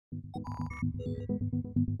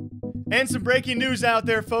And some breaking news out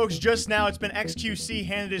there, folks. Just now, it's been xQc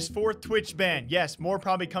handed his 4th Twitch ban. Yes, more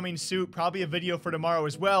probably coming soon. Probably a video for tomorrow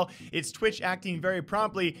as well. It's Twitch acting very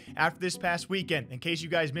promptly after this past weekend. In case you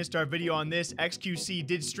guys missed our video on this, xQc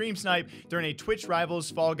did stream snipe during a Twitch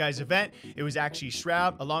Rivals Fall Guys event. It was actually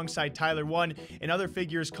Shroud alongside Tyler1 and other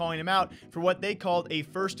figures calling him out for what they called a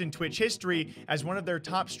first in Twitch history, as one of their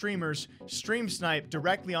top streamers stream sniped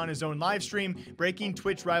directly on his own live stream, breaking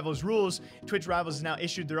Twitch Rivals rules. Twitch Rivals has now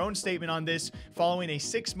issued their own statement on this, following a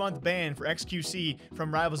 6-month ban for xQc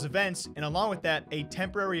from Rivals events, and along with that, a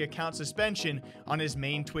temporary account suspension on his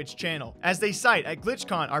main Twitch channel. As they cite, at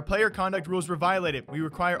GlitchCon, our player conduct rules were violated. We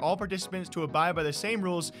require all participants to abide by the same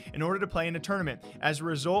rules in order to play in a tournament. As a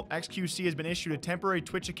result, xQc has been issued a temporary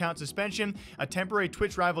Twitch account suspension, a temporary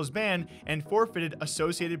Twitch Rivals ban, and forfeited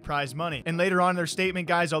associated prize money. And later on in their statement,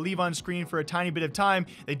 guys, I'll leave on screen for a tiny bit of time,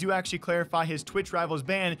 they do actually clarify his Twitch Rivals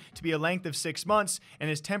ban to be a length of 6 months, and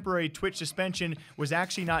his temporary Twitch suspension was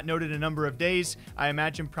actually not noted a number of days. I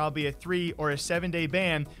imagine probably a 3 or a 7-day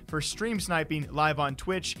ban for stream sniping live on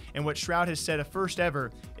Twitch, and what Shroud has said a first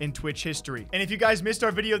ever in Twitch history. And if you guys missed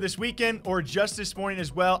our video this weekend or just this morning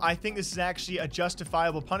as well, I think this is actually a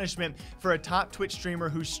justifiable punishment for a top Twitch streamer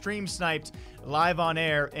who stream sniped live on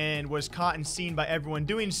air and was caught and seen by everyone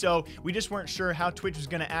doing so. We just weren't sure how Twitch was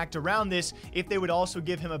going to act around this, if they would also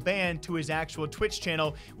give him a ban to his actual Twitch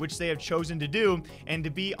channel, which they have chosen to do. And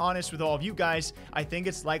to be honest with all of you guys, I think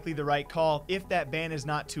it's likely the right call. If that ban is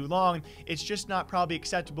not too long, it's just not probably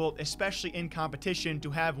acceptable, especially in competition,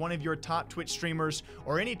 to have one of your top Twitch streamers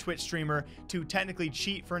or any Twitch streamer to technically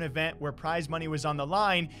cheat for an event where prize money was on the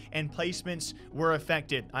line and placements were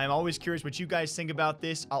affected. I'm always curious what you guys think about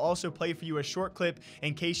this. I'll also play for you a short clip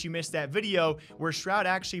in case you missed that video where Shroud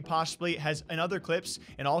actually possibly has in other clips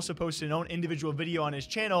and also posted an own individual video on his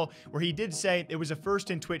channel where he did say it was a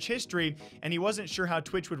first in Twitch history and he wasn't sure how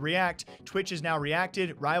Twitch would react. Twitch has now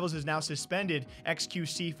reacted. Rivals has now suspended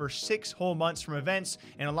xQc for 6 whole months from events,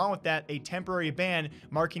 and along with that, a temporary ban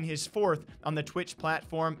marking his 4th on the Twitch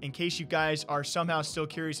platform. In case you guys are somehow still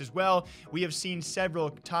curious as well, we have seen several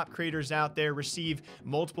top creators out there receive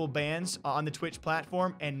multiple bans on the Twitch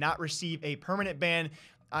platform and not receive a permanent ban.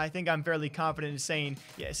 I think I'm fairly confident in saying,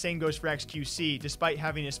 yeah, same goes for xQc. Despite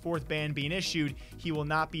having his 4th ban being issued, he will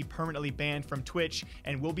not be permanently banned from Twitch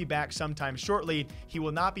and will be back sometime shortly. He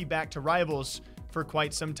will not be back to Rivals for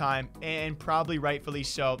quite some time, and probably rightfully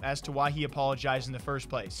so, as to why he apologized in the first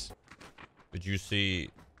place. Did you see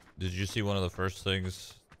one of the first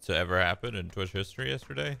things to ever happen in Twitch history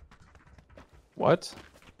yesterday? What?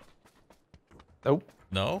 Nope.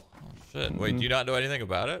 No? Oh, shit. Wait, do you not know anything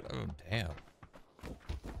about it? Oh, damn.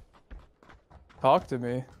 Talk to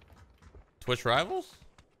me. Twitch Rivals?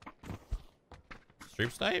 Stream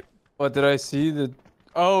snipe? What did I see?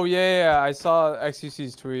 Oh, yeah, I saw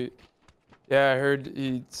xQc's tweet. Yeah, I heard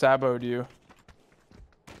he saboed you.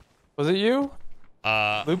 Was it you?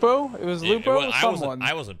 Lupo? It was Lupo or someone?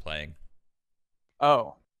 I wasn't playing.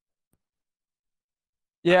 Oh.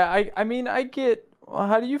 Yeah, I mean, I get... Well,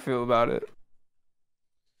 how do you feel about it?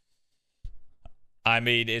 I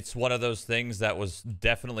mean, it's one of those things that was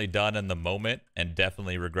definitely done in the moment and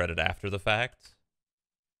definitely regretted after the fact.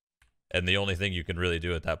 And the only thing you can really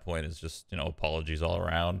do at that point is just, you know, apologies all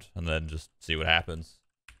around and then just see what happens.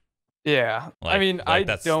 Yeah. I mean, I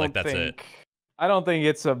don't think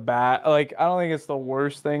it's a bad, like, I don't think it's the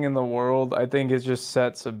worst thing in the world. I think it just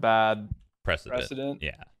sets a bad precedent.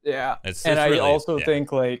 Yeah. Yeah. And I also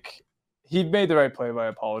think, like, he made the right play by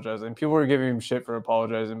apologizing. People were giving him shit for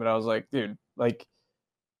apologizing, but I was like, dude, like,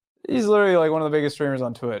 he's literally like one of the biggest streamers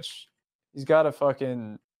on Twitch. He's got to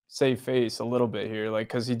fucking save face a little bit here, like,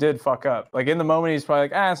 because he did fuck up. Like, in the moment, he's probably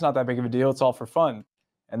like, it's not that big of a deal. It's all for fun.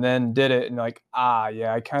 And then did it, and like,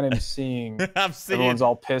 yeah, I kind of am seeing everyone's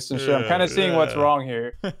all pissed and shit. I'm kind of seeing what's wrong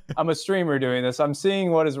here. I'm a streamer doing this. I'm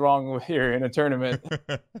seeing what is wrong here in a tournament.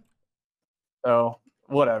 So,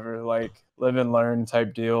 whatever. Like, live and learn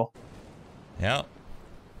type deal. Yeah.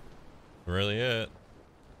 Really it.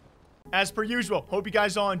 As per usual, hope you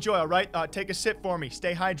guys all enjoy, all right? Take a sip for me.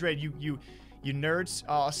 Stay hydrated, you nerds.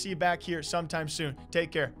 I'll see you back here sometime soon.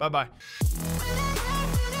 Take care. Bye-bye.